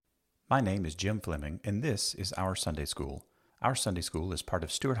My name is Jim Fleming, and this is Our Sunday School. Our Sunday School is part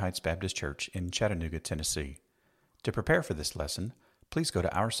of Stewart Heights Baptist Church in Chattanooga, Tennessee. To prepare for this lesson, please go to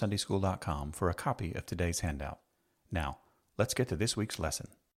OurSundaySchool.com for a copy of today's handout. Now, let's get to this week's lesson.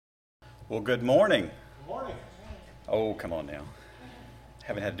 Well, good morning. Good morning. Oh, come on now.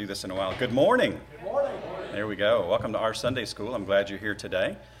 Haven't had to do this in a while. Good morning. Good morning. There we go. Welcome to Our Sunday School. I'm glad you're here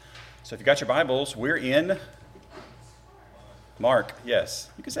today. So if you got your Bibles, we're in Mark. Yes,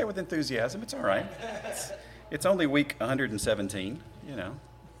 you can say it with enthusiasm. It's all right. It's only week 117,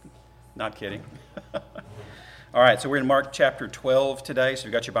 Not kidding. All right, so we're in Mark chapter 12 today. So if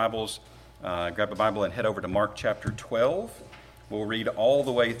you got your Bibles, grab a Bible and head over to Mark chapter 12. We'll read all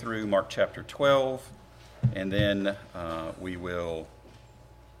the way through Mark chapter 12, and then we will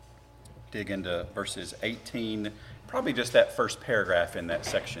dig into verses 18, probably just that first paragraph in that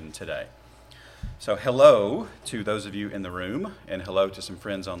section today. So hello to those of you in the room, and hello to some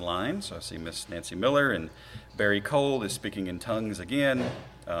friends online. So I see Miss Nancy Miller, and Barry Cole is speaking in tongues again.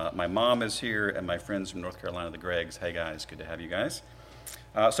 My mom is here, and my friends from North Carolina, the Greggs. Hey guys, good to have you guys.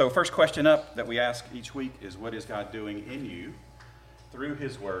 So first question up that we ask each week is, what is God doing in you through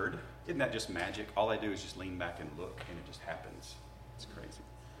His Word? Isn't that just magic? All I do is just lean back and look, and it just happens. It's crazy.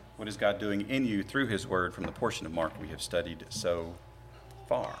 What is God doing in you through His Word from the portion of Mark we have studied so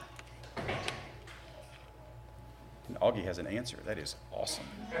far? And Augie has an answer. That is awesome.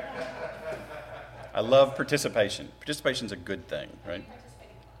 I love participation. Participation's a good thing, right?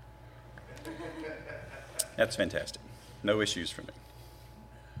 That's fantastic. No issues for me.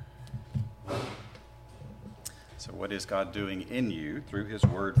 So what is God doing in you through His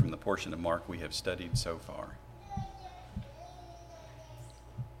Word from the portion of Mark we have studied so far?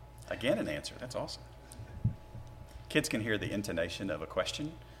 Again, an answer. That's awesome. Kids can hear the intonation of a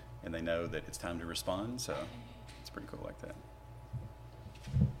question, and they know that it's time to respond, so it's pretty cool like that.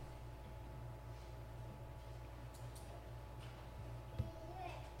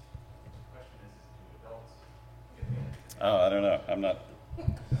 Oh, I don't know. I'm not.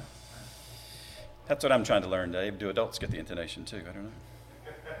 That's what I'm trying to learn, Dave. Do adults get the intonation too? I don't know.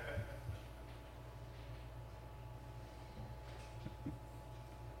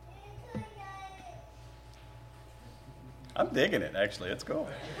 I'm digging it, actually. It's cool.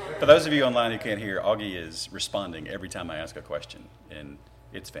 For those of you online who can't hear, Augie is responding every time I ask a question, and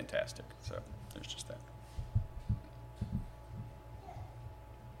it's fantastic. So there's just that.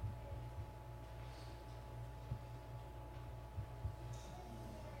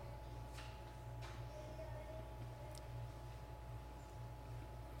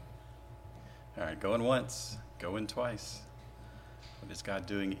 All right, going once, going twice. What is God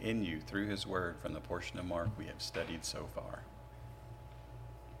doing in you through His Word from the portion of Mark we have studied so far?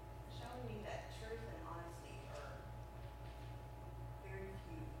 Showing me that truth and honesty are very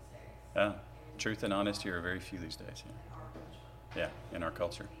few these days. Truth and honesty are very few these days. In our culture. Yeah, in our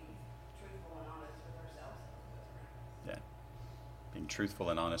culture. Being truthful and honest with ourselves and with those around us. Yeah, being truthful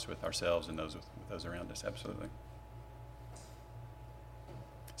and honest with ourselves and those with those around us. Absolutely.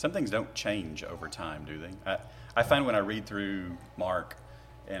 Some things don't change over time, do they? I find when I read through Mark,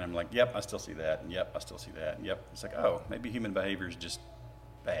 and I'm like, yep, I still see that, and yep, I still see that, and yep. It's like, oh, maybe human behavior is just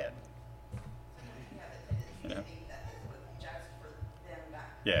bad. Sometimes you have a tendency to think that this was just for them back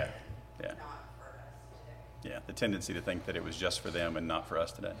Yeah, then, yeah. not for us today. Yeah, the tendency to think that it was just for them and not for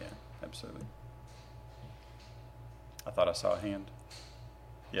us today. Yeah, absolutely. I thought I saw a hand.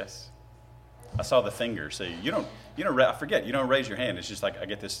 Yes. I saw the finger. See, I forget, you don't raise your hand. It's just like, I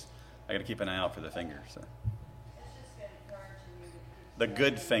got to keep an eye out for the finger. So. It's just encouraging you to keep The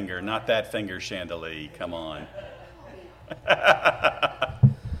good finger, not that finger, Chandelier. Come on.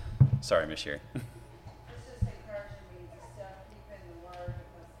 Sorry, Miss Sherry. It's just encouraging me to still keep in the Word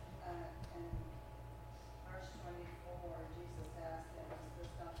because in verse 24, Jesus asked them, "Is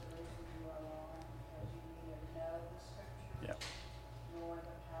this not the reason you are wrong? Because you neither know the Scripture Yeah. nor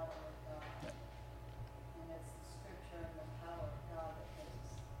the power of God." Yeah. And it's the Scripture and the power of God that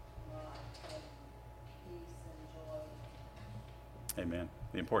gives life and peace and joy. Amen.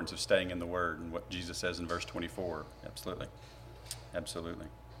 The importance of staying in the Word and what Jesus says in verse 24. Absolutely. Absolutely.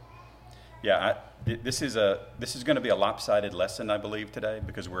 Yeah, this is going to be a lopsided lesson, I believe, today,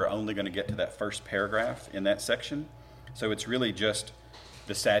 because we're only going to get to that first paragraph in that section. So it's really just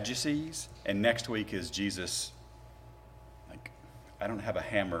the Sadducees, and next week is Jesus. Like, I don't have a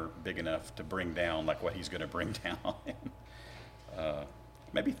hammer big enough to bring down like what He's going to bring down.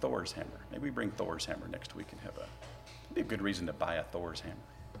 Maybe Thor's hammer. Maybe we bring Thor's hammer next week and have it'd be a good reason to buy a Thor's hammer.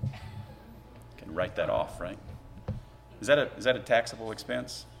 Can write that off, right? Is that a taxable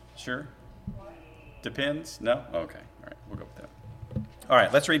expense? Sure. Depends? No? Okay. All right. We'll go with that. All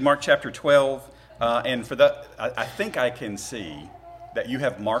right, let's read Mark chapter 12. And for that, I think I can see that you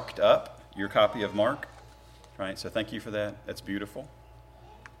have marked up your copy of Mark. Right, so thank you for that. That's beautiful.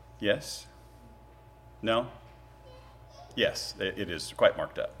 Yes? No? Yes, it is quite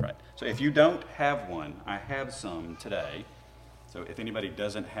marked up, right? So if you don't have one, I have some today. So if anybody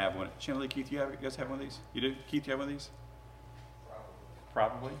doesn't have one, Shanley, Keith, you guys have one of these? You do? Keith, you have one of these?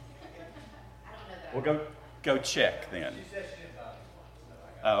 Probably. Well, go check then. She said she didn't know.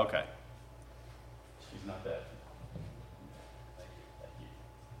 Oh, okay. She's not that. Thank you.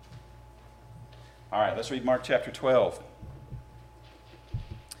 All right, let's read Mark chapter 12.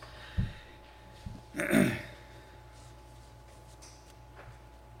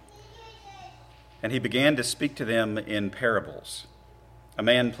 And he began to speak to them in parables. A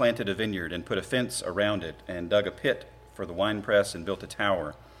man planted a vineyard and put a fence around it and dug a pit for the winepress and built a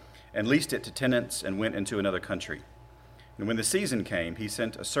tower and leased it to tenants and went into another country. And when the season came, he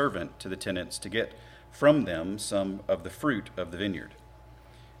sent a servant to the tenants to get from them some of the fruit of the vineyard.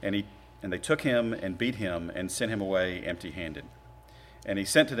 And they took him and beat him and sent him away empty-handed. And he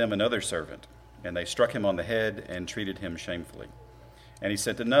sent to them another servant, and they struck him on the head and treated him shamefully. And he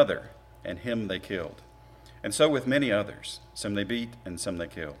sent another, and him they killed. And so with many others, some they beat and some they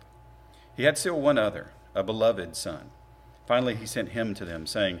killed. He had still one other, a beloved son. Finally he sent him to them,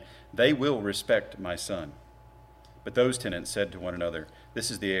 saying, "They will respect my son." But those tenants said to one another,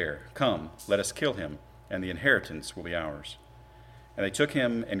 "This is the heir. Come, let us kill him, and the inheritance will be ours." And they took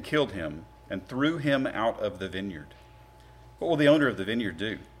him and killed him and threw him out of the vineyard. What will the owner of the vineyard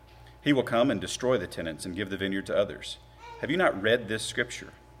do? He will come and destroy the tenants and give the vineyard to others. Have you not read this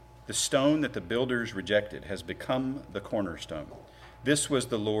scripture? The stone that the builders rejected has become the cornerstone. This was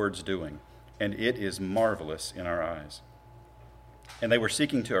the Lord's doing, and it is marvelous in our eyes. And they were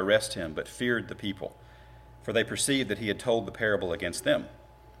seeking to arrest him, but feared the people, for they perceived that he had told the parable against them.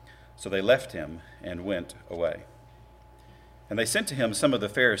 So they left him and went away. And they sent to him some of the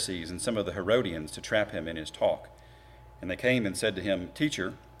Pharisees and some of the Herodians to trap him in his talk. And they came and said to him,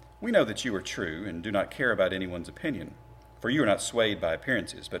 "Teacher, we know that you are true and do not care about anyone's opinion, for you are not swayed by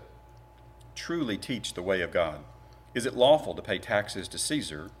appearances, but truly teach the way of God. Is it lawful to pay taxes to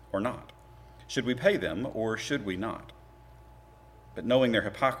Caesar or not? Should we pay them or should we not?" But knowing their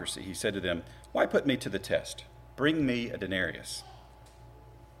hypocrisy, he said to them, "Why put me to the test? Bring me a denarius,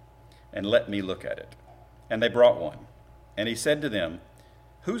 and let me look at it." And they brought one. And he said to them,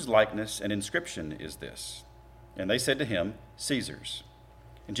 "Whose likeness and inscription is this?" And they said to him, "Caesar's."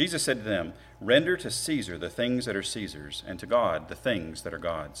 And Jesus said to them, "Render to Caesar the things that are Caesar's, and to God the things that are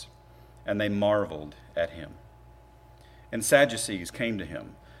God's." And they marveled at him. And Sadducees came to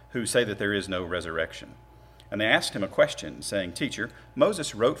him, who say that there is no resurrection. And they asked him a question, saying, "Teacher,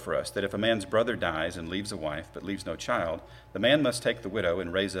 Moses wrote for us that if a man's brother dies and leaves a wife, but leaves no child, the man must take the widow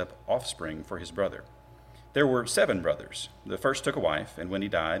and raise up offspring for his brother. There were 7 brothers. The first took a wife, and when he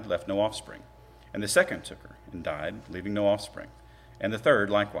died, left no offspring. And the second took her, and died, leaving no offspring. And the third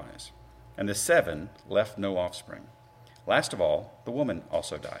likewise. And the 7 left no offspring. Last of all, the woman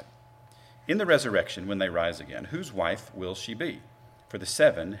also died. In the resurrection, when they rise again, whose wife will she be? For the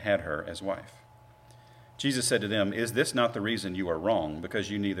 7 had her as wife." Jesus said to them, "Is this not the reason you are wrong,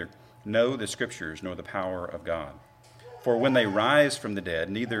 because you neither know the Scriptures nor the power of God? For when they rise from the dead,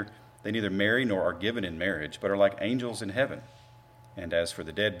 they neither marry nor are given in marriage, but are like angels in heaven. And as for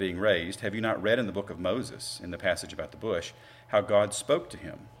the dead being raised, have you not read in the book of Moses, in the passage about the bush, how God spoke to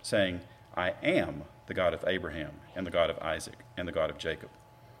him, saying, 'I am the God of Abraham, and the God of Isaac, and the God of Jacob'?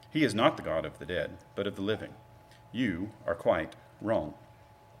 He is not the God of the dead, but of the living. You are quite wrong."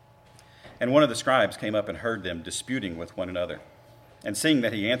 And one of the scribes came up and heard them disputing with one another. And seeing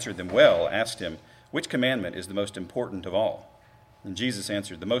that he answered them well, asked him, "Which commandment is the most important of all?" And Jesus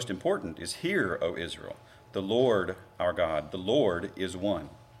answered, "The most important is, Hear, O Israel, the Lord our God, the Lord is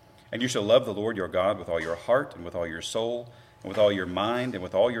one. And you shall love the Lord your God with all your heart and with all your soul and with all your mind and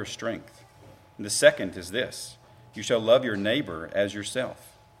with all your strength. And the second is this, you shall love your neighbor as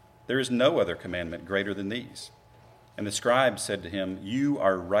yourself. There is no other commandment greater than these." And the scribe said to him, "You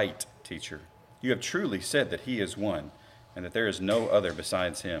are right, teacher. You have truly said that he is one, and that there is no other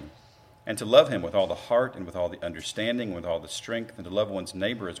besides him. And to love him with all the heart and with all the understanding and with all the strength, and to love one's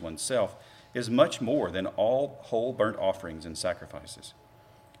neighbor as oneself, is much more than all whole burnt offerings and sacrifices."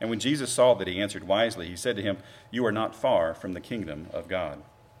 And when Jesus saw that he answered wisely, he said to him, "You are not far from the kingdom of God."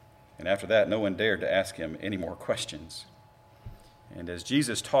 And after that, no one dared to ask him any more questions. And as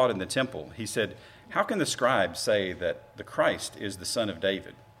Jesus taught in the temple, he said, "How can the scribes say that the Christ is the son of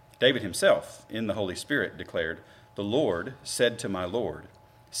David? David himself, in the Holy Spirit, declared, 'The Lord said to my Lord,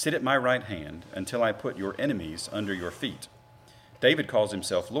 sit at my right hand until I put your enemies under your feet.' David calls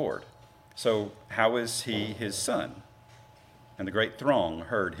himself Lord. So how is he his son? And the great throng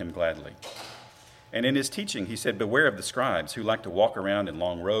heard him gladly. And in his teaching, he said, beware of the scribes who like to walk around in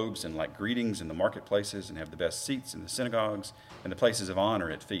long robes and like greetings in the marketplaces and have the best seats in the synagogues and the places of honor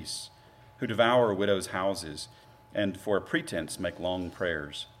at feasts, who devour widows' houses and for a pretense make long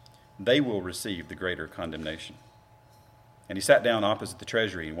prayers. They will receive the greater condemnation. And he sat down opposite the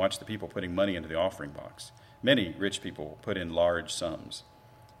treasury and watched the people putting money into the offering box. Many rich people put in large sums.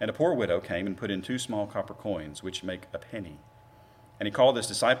 And a poor widow came and put in 2 small copper coins, which make a penny. And he called his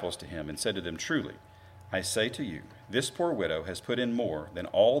disciples to him and said to them, truly, I say to you, this poor widow has put in more than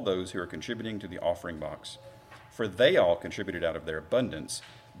all those who are contributing to the offering box. For they all contributed out of their abundance,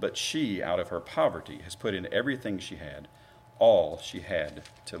 but she, out of her poverty, has put in everything she had, all she had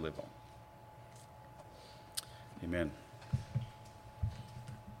to live on. Amen.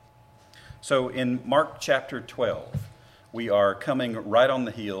 So in Mark chapter 12, we are coming right on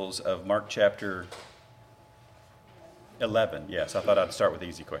the heels of Mark chapter 11. Yes, I thought I'd start with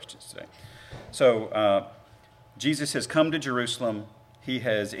easy questions today. So Jesus has come to Jerusalem. He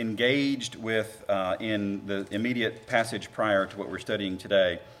has engaged with, in the immediate passage prior to what we're studying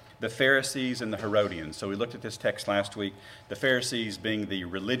today, the Pharisees and the Herodians. So we looked at this text last week, the Pharisees being the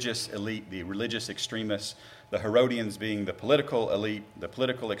religious elite, the religious extremists, the Herodians being the political elite, the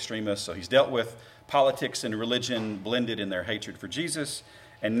political extremists. So he's dealt with politics and religion blended in their hatred for Jesus.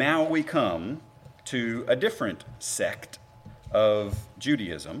 And now we come to a different sect of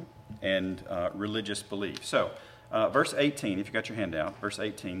Judaism and religious belief. So verse 18, if you got your handout, verse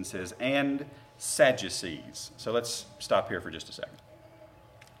 18 says, and Sadducees. So let's stop here for just a second.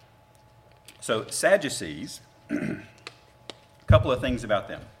 So Sadducees, a couple of things about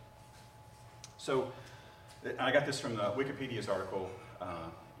them. So I got this from the Wikipedia's article.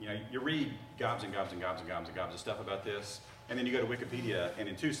 You read gobs and gobs and gobs and gobs and gobs of stuff about this, and then you go to Wikipedia, and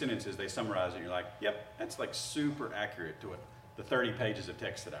in 2 sentences they summarize it, and you're like, yep, that's like super accurate to the 30 pages of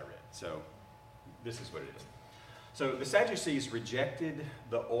text that I read. So this is what it is. So the Sadducees rejected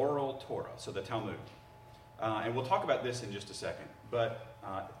the oral Torah, so the Talmud. And we'll talk about this in just a second. But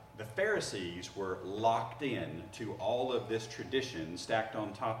the Pharisees were locked in to all of this tradition stacked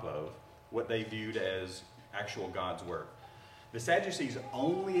on top of what they viewed as actual God's word. The Sadducees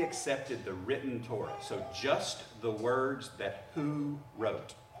only accepted the written Torah, so just the words that who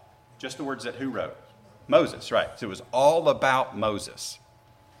wrote. Just the words that who wrote. Moses, right. So it was all about Moses.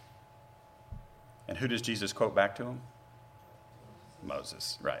 And who does Jesus quote back to him?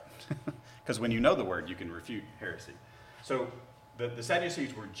 Moses, right. Because when you know the word, you can refute heresy. So the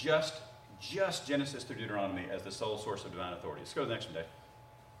Sadducees were just Genesis through Deuteronomy as the sole source of divine authority. Let's go to the next one,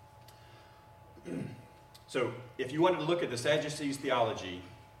 Dave. So if you wanted to look at the Sadducees' theology,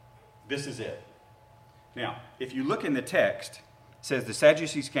 this is it. Now, if you look in the text, it says the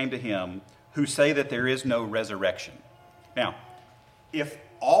Sadducees came to him who say that there is no resurrection. Now, if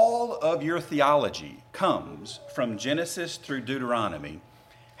all of your theology comes from Genesis through Deuteronomy,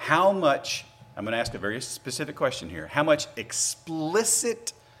 how much, I'm going to ask a very specific question here, how much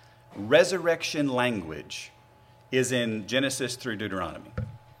explicit resurrection language is in Genesis through Deuteronomy?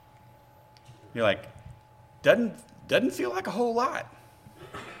 You're like, doesn't feel like a whole lot.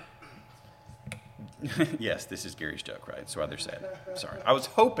 Yes, this is Gary's joke, right? That's why they're sad. Sorry. I was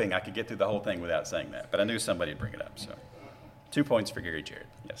hoping I could get through the whole thing without saying that, but I knew somebody would bring it up. So 2 points for Gary Jared.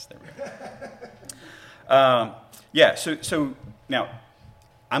 Yes, there we go. So now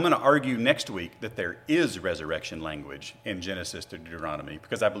I'm going to argue next week that there is resurrection language in Genesis through Deuteronomy,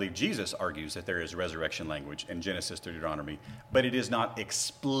 because I believe Jesus argues that there is resurrection language in Genesis through Deuteronomy, but it is not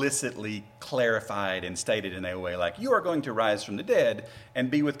explicitly clarified and stated in a way like you are going to rise from the dead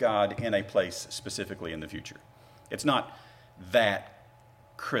and be with God in a place specifically in the future. It's not that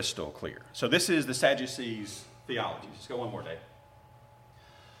crystal clear. So this is the Sadducees' theology. Let's go one more, Dave.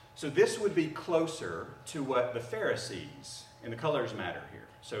 So this would be closer to what the Pharisees, and the colors matter here.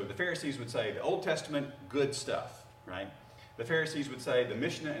 So the Pharisees would say the Old Testament, good stuff, right? The Pharisees would say the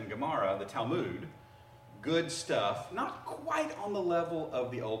Mishnah and Gemara, the Talmud, good stuff, not quite on the level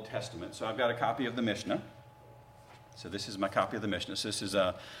of the Old Testament. So I've got a copy of the Mishnah. So this is my copy of the Mishnah. So this is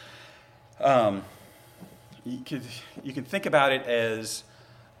you can think about it as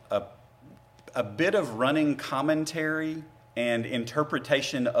a bit of running commentary and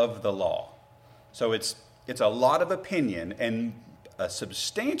interpretation of the law. So it's a lot of opinion, and a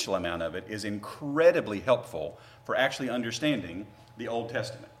substantial amount of it is incredibly helpful for actually understanding the Old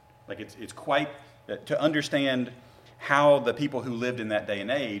Testament. Like it's quite, to understand how the people who lived in that day and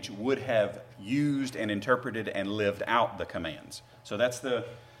age would have used and interpreted and lived out the commands. So this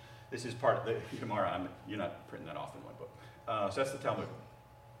is part of the Gemara. You're not printing that off in one book. So that's the Talmud.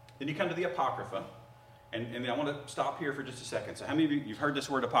 Then you come to the Apocrypha. And I want to stop here for just a second. So how many of you, you've heard this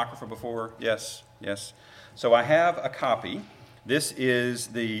word Apocrypha before? Yes, yes. So I have a copy. This is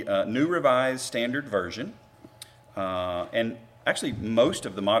the New Revised Standard Version. And actually, most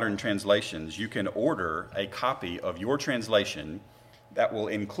of the modern translations, you can order a copy of your translation that will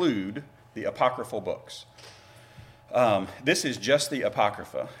include the apocryphal books. This is just the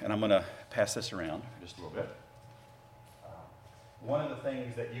Apocrypha, and I'm going to pass this around just a little bit. One of the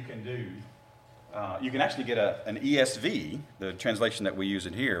things that you can do, you can actually get an ESV, the translation that we use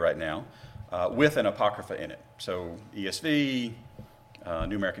in here right now, with an Apocrypha in it. So ESV,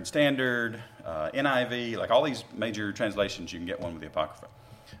 New American Standard, NIV, like all these major translations, you can get one with the Apocrypha.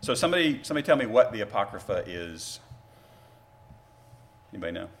 So somebody tell me what the Apocrypha is.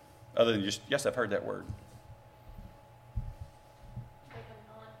 Anybody know? Other than just, yes, I've heard that word. Like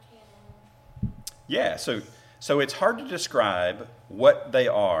a non-canon. Yeah, so it's hard to describe what they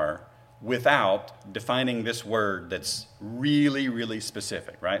are without defining this word that's really, really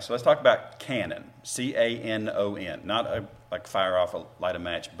specific, right? So let's talk about canon, C-A-N-O-N, not like fire off, light a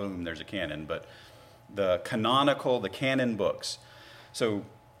match, boom, there's a canon, but the canonical, the canon books. So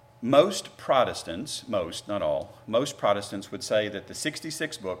most Protestants, most, not all, most Protestants would say that the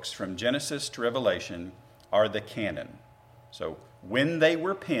 66 books from Genesis to Revelation are the canon. So when they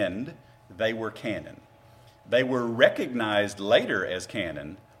were penned, they were canon. They were recognized later as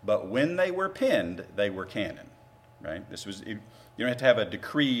canon, but when they were penned, they were canon, right? You don't have to have a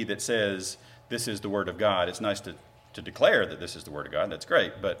decree that says this is the Word of God. It's nice to declare that this is the Word of God. That's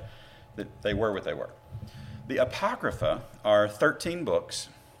great, but that they were what they were. The Apocrypha are 13 books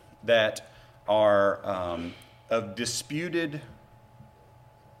that are of disputed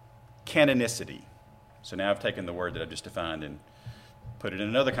canonicity. So now I've taken the word that I just defined and put it in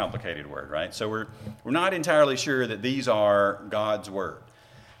another complicated word, right? So we're not entirely sure that these are God's Word.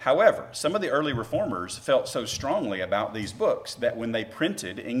 However, some of the early reformers felt so strongly about these books that when they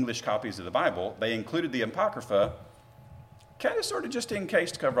printed English copies of the Bible, they included the Apocrypha kind of sort of just in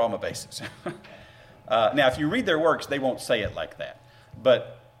case to cover all my bases. Now, if you read their works, they won't say it like that.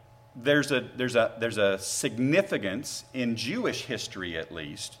 But there's a significance in Jewish history, at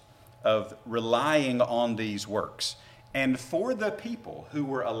least, of relying on these works. And for the people who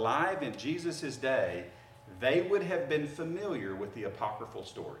were alive in Jesus' day, they would have been familiar with the apocryphal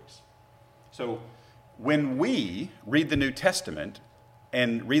stories. So when we read the New Testament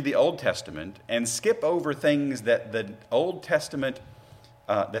and read the Old Testament and skip over things that the Old Testament,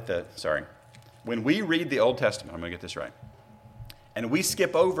 when we read the Old Testament, I'm going to get this right, and we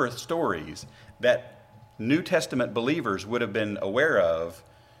skip over stories that New Testament believers would have been aware of,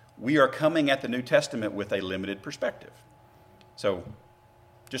 we are coming at the New Testament with a limited perspective. So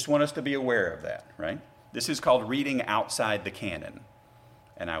just want us to be aware of that, right? This is called reading outside the canon,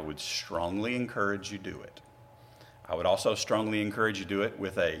 and I would strongly encourage you do it. I would also strongly encourage you do it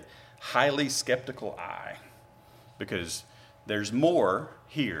with a highly skeptical eye, because there's more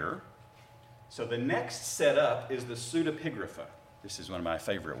here. So the next setup is the pseudepigrapha. This is one of my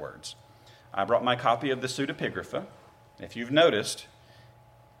favorite words. I brought my copy of the pseudepigrapha. If you've noticed,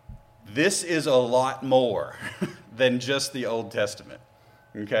 this is a lot more than just the Old Testament,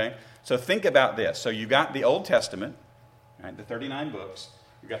 okay? So think about this. So you've got the Old Testament, right, the 39 books.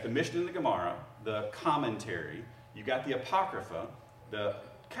 You've got the Mishnah and the Gemara, the commentary. You've got the Apocrypha, the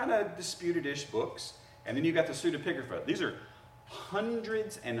kind of disputed-ish books. And then you've got the pseudepigrapha. These are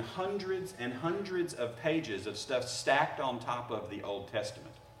hundreds and hundreds and hundreds of pages of stuff stacked on top of the Old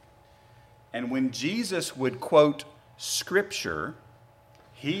Testament. And when Jesus would quote Scripture,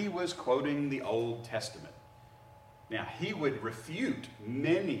 he was quoting the Old Testament. Now, he would refute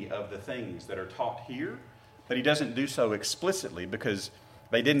many of the things that are taught here, but he doesn't do so explicitly because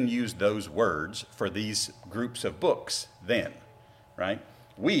they didn't use those words for these groups of books then, right?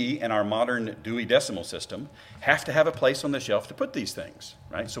 We, in our modern Dewey Decimal System, have to have a place on the shelf to put these things,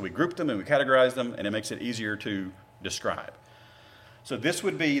 right? So we group them and we categorize them, and it makes it easier to describe. So this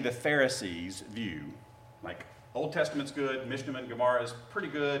would be the Pharisees' view. Like, Old Testament's good, Mishnah and Gemara is pretty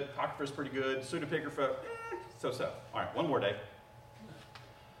good, Apocrypha's pretty good, pseudepigrapha, so-so. All right, one more, Dave.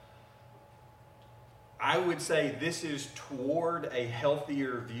 I would say this is toward a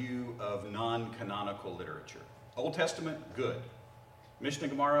healthier view of non-canonical literature. Old Testament, good. Mishnah,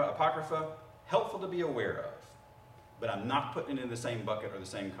 Gemara, Apocrypha, helpful to be aware of. But I'm not putting it in the same bucket or the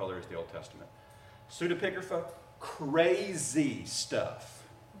same color as the Old Testament. Pseudepigrapha, crazy stuff.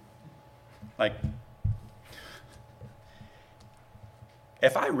 Like,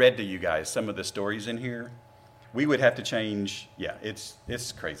 if I read to you guys some of the stories in here, we would have to change,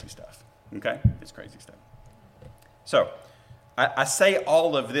 it's crazy stuff, okay? It's crazy stuff. So, I say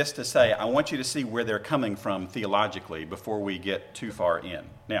all of this to say I want you to see where they're coming from theologically before we get too far in.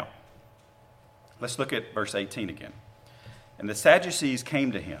 Now, let's look at verse 18 again. And the Sadducees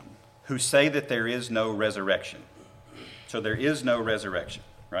came to him, who say that there is no resurrection. So there is no resurrection,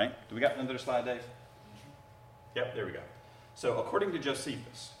 right? Do we got another slide, Dave? Yep, there we go. So according to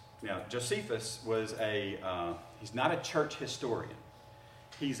Josephus, now Josephus was he's not a church historian.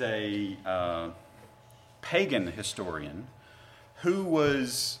 He's a pagan historian who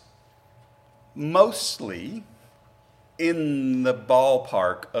was mostly in the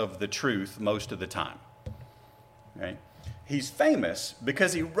ballpark of the truth most of the time, right? He's famous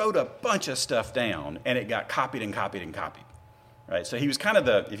because he wrote a bunch of stuff down and it got copied and copied and copied, right? So he was kind of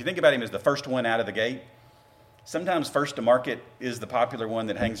if you think about him as the first one out of the gate, sometimes first to market is the popular one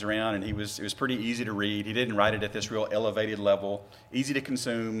that hangs around, and it was pretty easy to read. He didn't write it at this real elevated level, easy to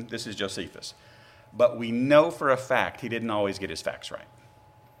consume. This is Josephus. But we know for a fact he didn't always get his facts right.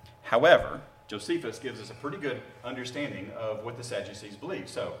 However, Josephus gives us a pretty good understanding of what the Sadducees believe.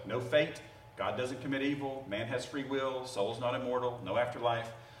 So, no fate, God doesn't commit evil, man has free will, soul's not immortal, no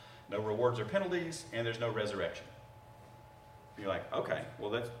afterlife, no rewards or penalties, and there's no resurrection. You're like, okay,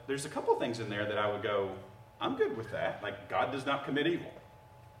 well, there's a couple things in there that I would go, I'm good with that. Like, God does not commit evil.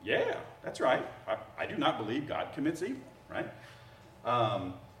 Yeah, that's right. I do not believe God commits evil, right?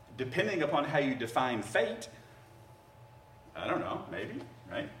 Depending upon how you define fate, I don't know, maybe,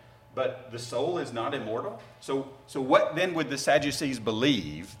 right? But the soul is not immortal. So what then would the Sadducees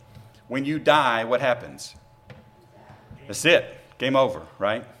believe? When you die, what happens? That's it. Game over,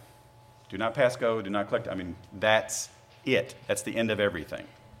 right? Do not pass go, do not collect. I mean, that's it. That's the end of everything.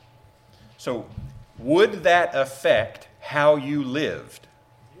 So would that affect how you lived?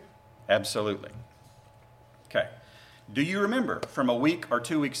 Absolutely. Okay. Do you remember from a week or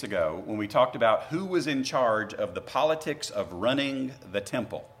 2 weeks ago when we talked about who was in charge of the politics of running the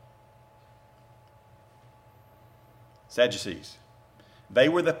temple? Sadducees. They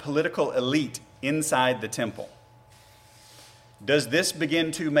were the political elite inside the temple. Does this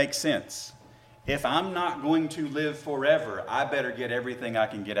begin to make sense? If I'm not going to live forever, I better get everything I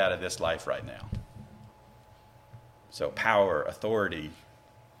can get out of this life right now. So power, authority,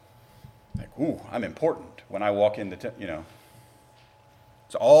 like, ooh, I'm important when I walk into,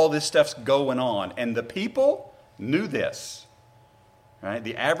 So all this stuff's going on. And the people knew this, right?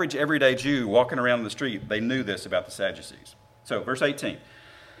 The average everyday Jew walking around the street, they knew this about the Sadducees. So verse 18.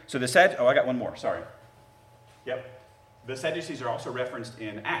 So I got one more, sorry. Yep. The Sadducees are also referenced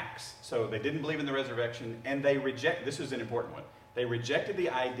in Acts. So they didn't believe in the resurrection, and this is an important one. They rejected the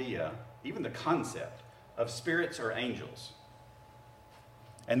idea, even the concept, of spirits or angels.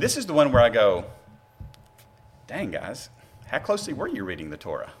 And this is the one where I go, dang, guys, how closely were you reading the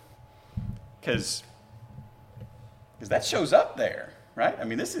Torah? Because that shows up there, right? I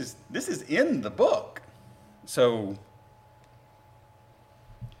mean, this is in the book. So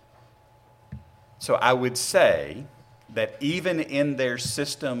I would say that even in their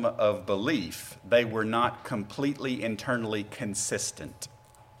system of belief, they were not completely internally consistent.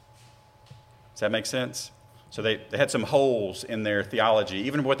 Does that make sense? So they had some holes in their theology,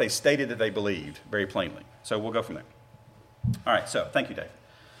 even what they stated that they believed very plainly. So we'll go from there. All right, so thank you, Dave.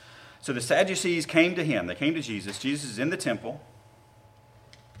 So the Sadducees came to him. They came to Jesus. Jesus is in the temple,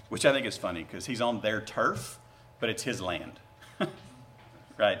 which I think is funny because he's on their turf, but it's his land.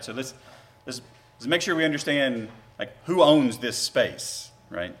 Right, so let's make sure we understand like who owns this space,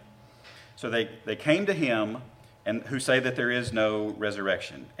 right? So they came to him and who say that there is no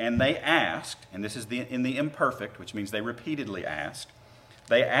resurrection. And they asked, and this is in the imperfect, which means they repeatedly asked,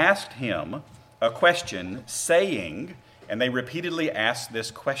 they asked him a question saying, and they repeatedly asked this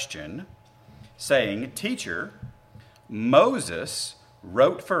question, saying, Teacher, Moses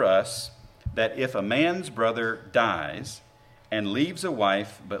wrote for us that if a man's brother dies and leaves a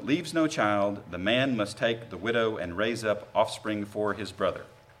wife but leaves no child, the man must take the widow and raise up offspring for his brother.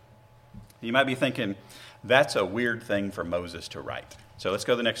 You might be thinking, that's a weird thing for Moses to write. So let's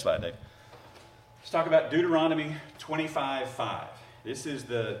go to the next slide, Dave. Let's talk about Deuteronomy 25:5. This is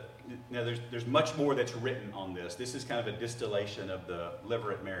there's much more that's written on this. This is kind of a distillation of the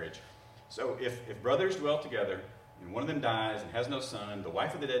levirate marriage. So if brothers dwell together and one of them dies and has no son, the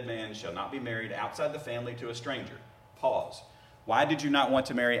wife of the dead man shall not be married outside the family to a stranger. Pause. Why did you not want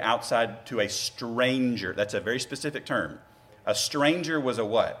to marry outside to a stranger? That's a very specific term. A stranger was a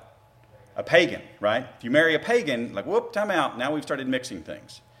what? A pagan, right? If you marry a pagan, like, whoop, time out. Now we've started mixing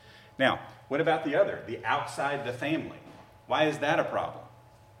things. Now, what about the other? The outside the family. Why is that a problem?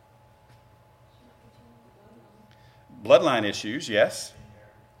 Bloodline issues, yes.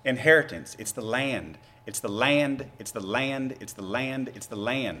 Inheritance. It's the land. It's the land, it's the land, it's the land, it's the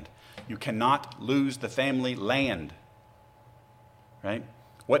land. You cannot lose the family land. Right?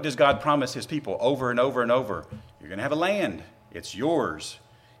 What does God promise his people over and over and over? You're going to have a land. It's yours.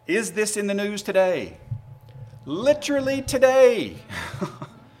 Is this in the news today? Literally today.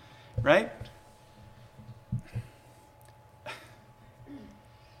 Right?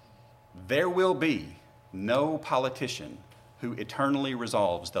 There will be no politician who eternally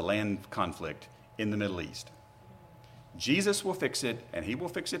resolves the land conflict in the Middle East. Jesus will fix it, and he will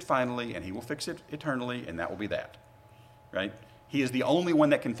fix it finally, and he will fix it eternally, and that will be that. Right? He is the only one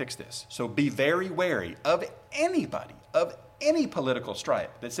that can fix this. So be very wary of anybody, of any political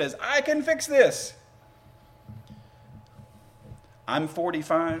stripe that says, I can fix this. I'm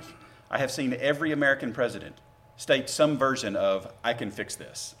 45. I have seen every American president state some version of, I can fix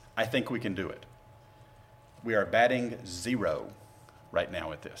this. I think we can do it. We are batting 0 right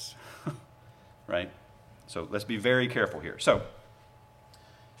now at this. Right? So let's be very careful here. So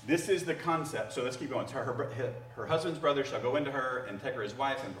this is the concept. So let's keep going. So her husband's brother shall go into her and take her as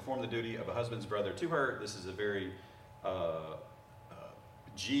wife and perform the duty of a husband's brother to her. This is a very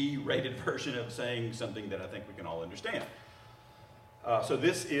G-rated version of saying something that I think we can all understand. So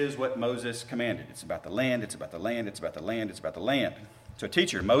this is what Moses commanded. It's about the land, it's about the land, it's about the land, it's about the land. So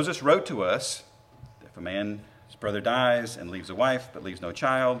teacher, Moses wrote to us, if a man's brother dies and leaves a wife but leaves no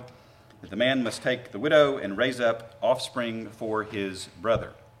child, that the man must take the widow and raise up offspring for his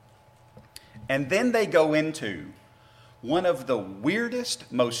brother. And then they go into one of the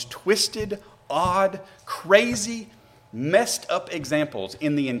weirdest, most twisted, odd, crazy, messed up examples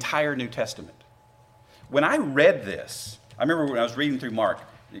in the entire New Testament. When I read this, I remember when I was reading through Mark,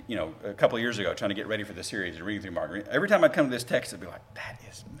 a couple of years ago, trying to get ready for the series, and reading through Mark. Every time I come to this text, I'd be like, that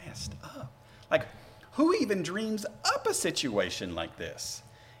is messed up. Like, who even dreams up a situation like this?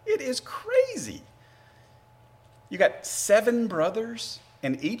 It is crazy. You got 7 brothers,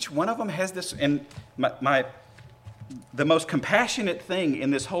 and each one of them has this. And the most compassionate thing in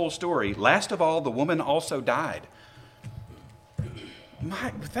this whole story, last of all, the woman also died.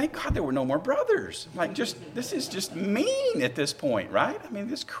 Thank God there were no more brothers. This is just mean at this point, right? I mean,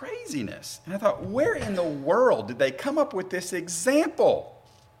 this craziness. And I thought, where in the world did they come up with this example?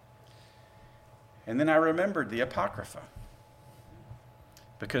 And then I remembered the Apocrypha.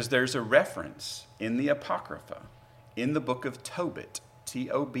 Because there's a reference in the Apocrypha, in the book of Tobit,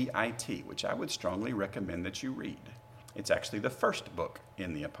 T-O-B-I-T, which I would strongly recommend that you read. It's actually the first book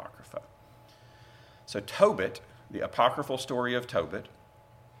in the Apocrypha. So Tobit, the apocryphal story of Tobit,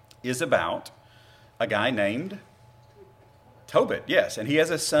 is about a guy named Tobit, yes, and he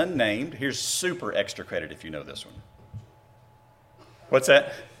has a son named, here's super extra credit if you know this one. What's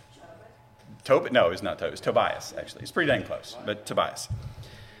that? Tobit? No, it's not Tobit. It's Tobias, actually. It's pretty dang close, but Tobias.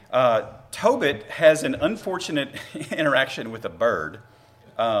 Tobit has an unfortunate interaction with a bird.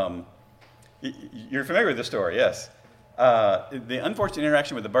 You're familiar with this story, yes. The unfortunate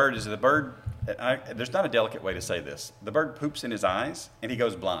interaction with the bird is the bird, there's not a delicate way to say this. The bird poops in his eyes, and he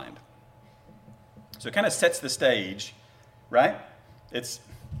goes blind. So it kind of sets the stage, right? It's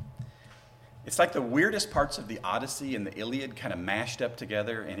like the weirdest parts of the Odyssey and the Iliad kind of mashed up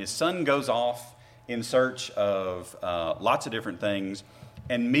together, and his son goes off in search of lots of different things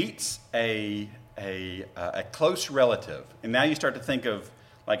and meets a close relative. And now you start to think of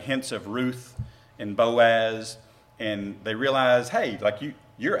like hints of Ruth and Boaz, and they realize, hey, like you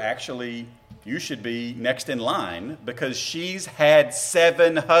should be next in line because she's had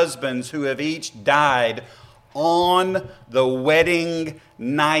 7 husbands who have each died on the wedding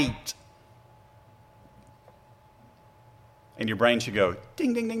night. And your brain should go,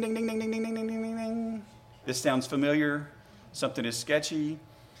 ding, ding, ding, ding, ding, ding, ding, ding, ding, ding, ding, ding. This sounds familiar. Something is sketchy.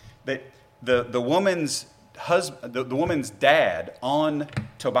 That the woman's husband, the woman's dad on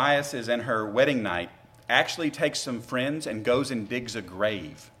Tobias's and her wedding night actually takes some friends and goes and digs a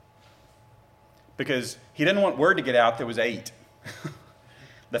grave. Because he didn't want word to get out there was 8.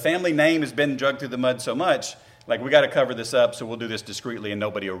 The family name has been dragged through the mud so much, like, we got to cover this up, so we'll do this discreetly and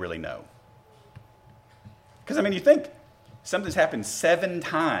nobody will really know. Because, I mean, you think something's happened 7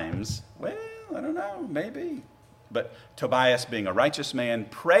 times. Well, I don't know, maybe. But Tobias, being a righteous man,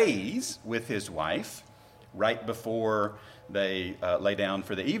 prays with his wife right before they lay down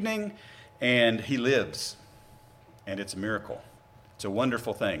for the evening, and he lives. And it's a miracle. It's a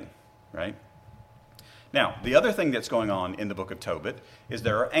wonderful thing, right? Now, the other thing that's going on in the book of Tobit is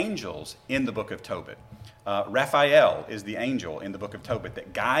there are angels in the book of Tobit. Raphael is the angel in the book of Tobit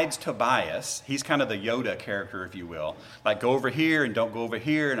that guides Tobias. He's kind of the Yoda character, if you will. Like, go over here and don't go over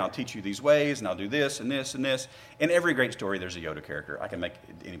here, and I'll teach you these ways, and I'll do this and this and this. In every great story, there's a Yoda character. I can make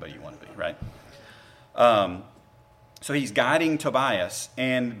anybody you want to be, right? So he's guiding Tobias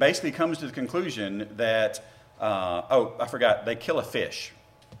and basically comes to the conclusion that, I forgot, they kill a fish.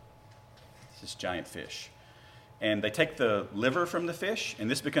 This giant fish. And they take the liver from the fish, and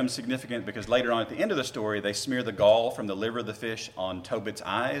this becomes significant because later on at the end of the story, they smear the gall from the liver of the fish on Tobit's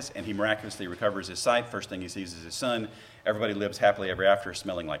eyes, and he miraculously recovers his sight. First thing he sees is his son. Everybody lives happily ever after,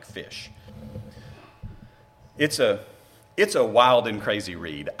 smelling like fish. It's a wild and crazy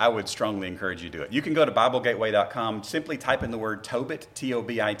read. I would strongly encourage you to do it. You can go to BibleGateway.com, simply type in the word Tobit,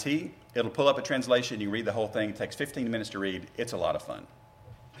 T-O-B-I-T. It'll pull up a translation. You read the whole thing. It takes 15 minutes to read. It's a lot of fun.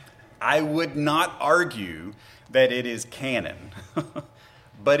 I would not argue that it is canon,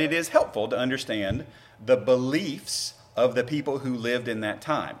 but it is helpful to understand the beliefs of the people who lived in that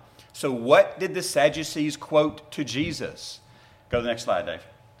time. So what did the Sadducees quote to Jesus? Go to the next slide, Dave.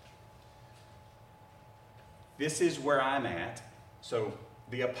 This is where I'm at. So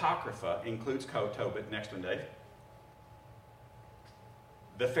the Apocrypha includes Tobit. Next one, Dave.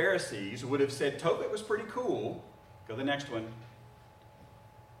 The Pharisees would have said Tobit was pretty cool. Go to the next one.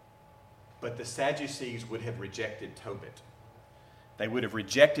 But the Sadducees would have rejected Tobit. They would have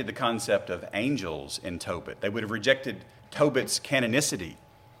rejected the concept of angels in Tobit. They would have rejected Tobit's canonicity.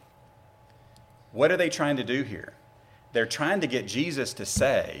 What are they trying to do here? They're trying to get Jesus to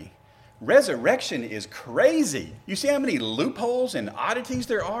say, resurrection is crazy. You see how many loopholes and oddities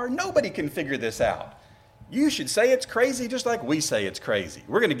there are? Nobody can figure this out. You should say it's crazy just like we say it's crazy.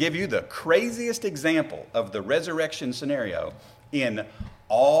 We're going to give you the craziest example of the resurrection scenario in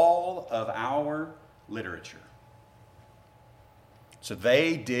all of our literature. So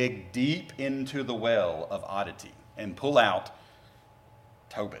they dig deep into the well of oddity and pull out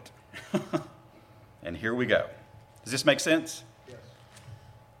Tobit. And here we go. Does this make sense? Yes.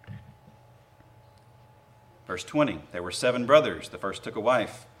 Verse 20, there were 7 brothers. The first took a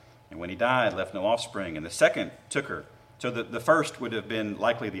wife, and when he died, left no offspring. And the second took her. So the first would have been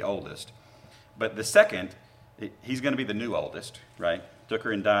likely the oldest. But the second, he's going to be the new oldest, right? Took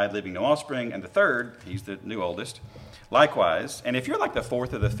her and died, leaving no offspring. And the third, he's the new oldest. Likewise, and if you're like the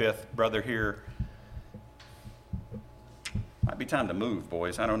 4th or the 5th brother here, might be time to move,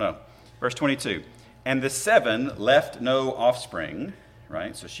 boys. I don't know. Verse 22, and the 7 left no offspring,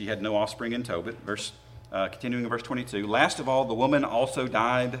 right? So she had no offspring in Tobit. Continuing in verse 22, last of all, the woman also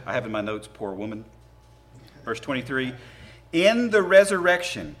died. I have in my notes, poor woman. Verse 23, in the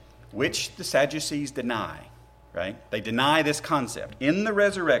resurrection, which the Sadducees deny. Right? They deny this concept. In the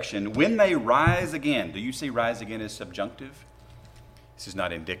resurrection, when they rise again, do you see rise again as subjunctive? This is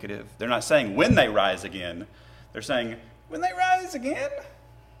not indicative. They're not saying when they rise again. They're saying when they rise again.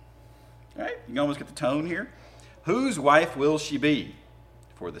 Right? You can almost get the tone here. Whose wife will she be?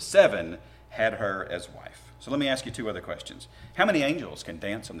 For the 7 had her as wife. So let me ask you 2 other questions. How many angels can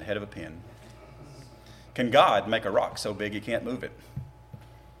dance on the head of a pin? Can God make a rock so big you can't move it?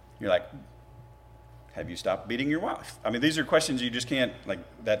 You're like, have you stopped beating your wife? I mean, these are questions you just can't,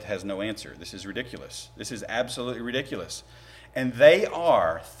 that has no answer. This is ridiculous. This is absolutely ridiculous. And they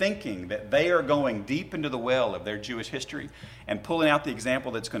are thinking that they are going deep into the well of their Jewish history and pulling out the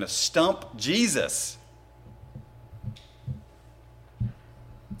example that's going to stump Jesus.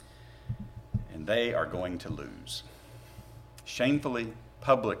 And they are going to lose. Shamefully,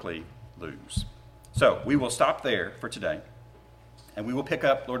 publicly lose. So we will stop there for today. And we will pick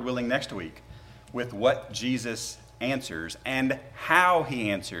up, Lord willing, next week with what Jesus answers and how he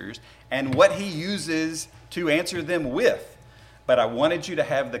answers and what he uses to answer them with. But I wanted you to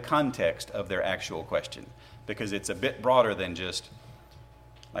have the context of their actual question because it's a bit broader than just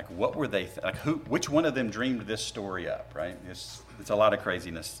what were they, which one of them dreamed this story up, right? It's a lot of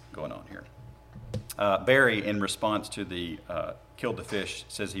craziness going on here. Barry, in response to the killed the fish,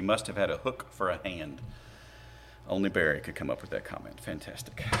 says he must have had a hook for a hand. Only Barry could come up with that comment.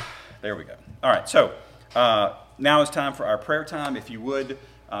 Fantastic. There we go. All right, so now it's time for our prayer time. If you would,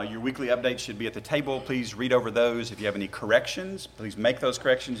 your weekly updates should be at the table. Please read over those. If you have any corrections, please make those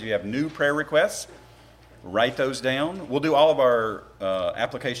corrections. If you have new prayer requests, write those down. We'll do all of our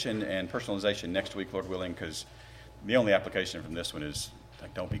application and personalization next week, Lord willing, because the only application from this one is,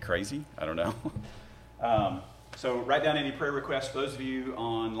 don't be crazy. I don't know. So write down any prayer requests. For those of you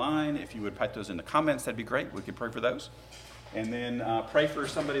online, if you would put those in the comments, that'd be great. We could pray for those. And then pray for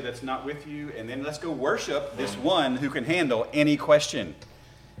somebody that's not with you. And then let's go worship this one who can handle any question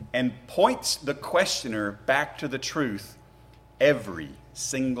and points the questioner back to the truth every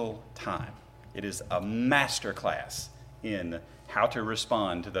single time. It is a master class in how to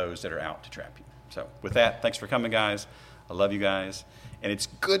respond to those that are out to trap you. So with that, thanks for coming, guys. I love you guys. And it's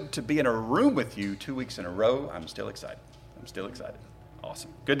good to be in a room with you 2 weeks in a row. I'm still excited.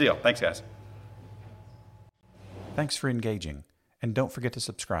 Awesome. Good deal. Thanks, guys. Thanks for engaging, and don't forget to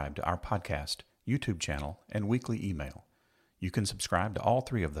subscribe to our podcast, YouTube channel, and weekly email. You can subscribe to all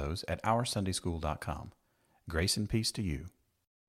three of those at OurSundaySchool.com. Grace and peace to you.